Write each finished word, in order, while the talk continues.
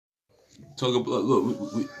Talk about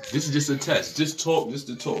look. This is just a test. Just talk. Just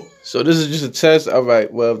to talk. So this is just a test. All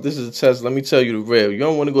right. Well, if this is a test, let me tell you the real. You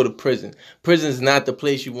don't want to go to prison. Prison is not the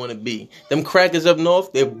place you want to be. Them crackers up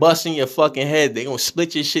north, they're busting your fucking head. They gonna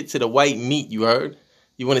split your shit to the white meat. You heard?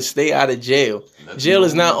 You want to stay out of jail. Jail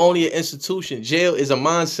is not only an institution. Jail is a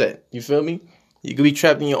mindset. You feel me? You could be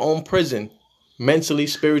trapped in your own prison, mentally,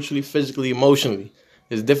 spiritually, physically, emotionally.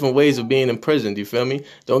 There's different ways of being in prison. Do you feel me?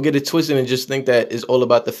 Don't get it twisted and just think that it's all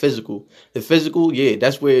about the physical. The physical, yeah,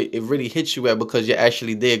 that's where it really hits you at because you're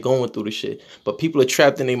actually there going through the shit. But people are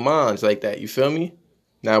trapped in their minds like that. You feel me?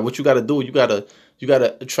 Now, what you got to do, you gotta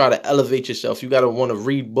try to elevate yourself. You gotta want to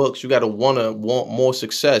read books. You gotta want more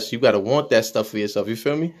success. You gotta want that stuff for yourself. You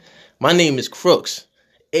feel me? My name is Crooks.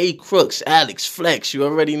 A Crooks, Alex Flex. You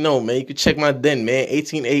already know, man. You can check my den, man.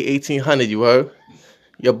 18A, 1800. You heard?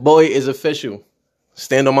 Your boy is official.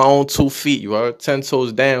 Stand on my own 2 feet. You heard? 10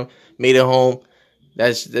 toes down. Made it home.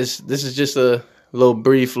 This is just a little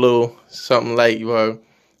brief, little something light. You heard?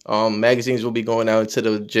 Magazines will be going out into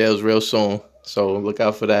the jails real soon. So look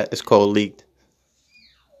out for that. It's called Leaked.